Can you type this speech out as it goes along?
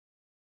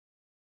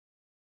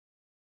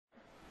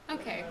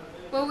Okay.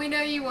 Well, we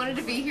know you wanted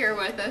to be here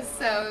with us,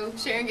 so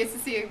Sharon gets to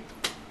see a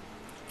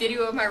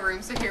video of my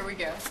room, so here we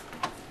go.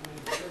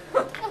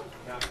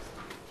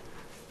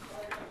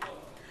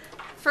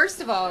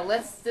 First of all,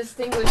 let's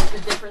distinguish the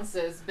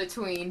differences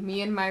between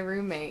me and my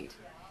roommate.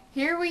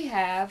 Here we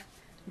have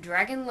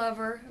dragon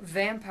lover,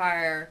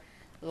 vampire,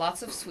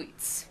 lots of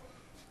sweets.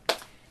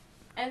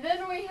 And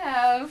then we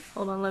have...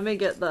 Hold on, let me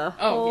get the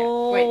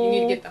whole... Yeah. Wait, you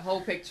need to get the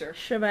whole picture.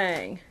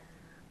 Shebang.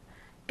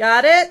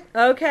 Got it?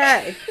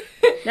 Okay.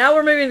 Now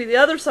we're moving to the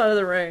other side of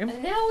the room.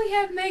 And now we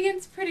have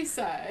Megan's pretty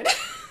side.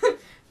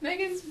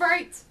 Megan's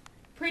bright,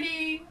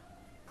 pretty,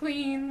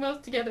 clean, well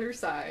together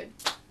side.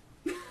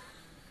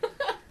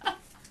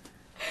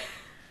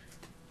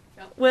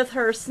 With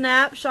her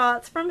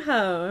snapshots from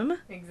home.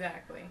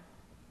 Exactly.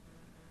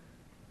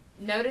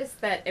 Notice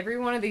that every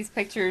one of these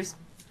pictures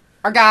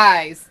are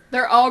guys.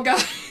 They're all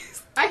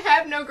guys. I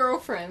have no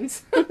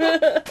girlfriends.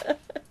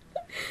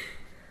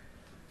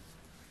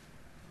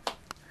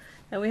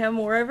 And we have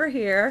more over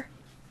here.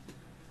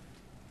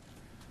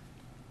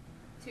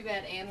 Too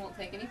bad Anne won't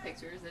take any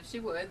pictures. If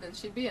she would, then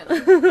she'd be in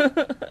them.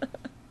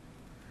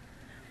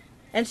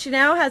 And she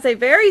now has a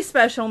very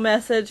special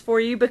message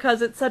for you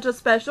because it's such a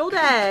special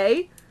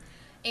day.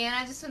 And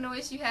I just want to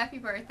wish you happy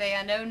birthday.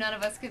 I know none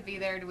of us could be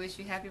there to wish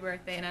you happy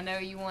birthday, and I know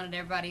you wanted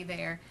everybody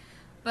there.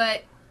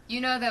 But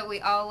you know that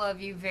we all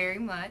love you very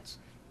much,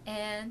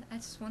 and I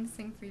just want to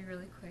sing for you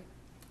really quick.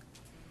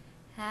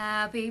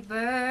 Happy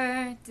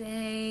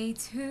birthday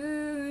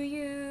to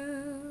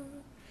you.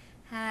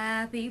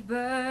 Happy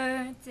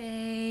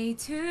birthday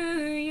to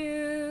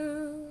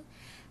you.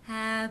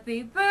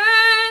 Happy birthday.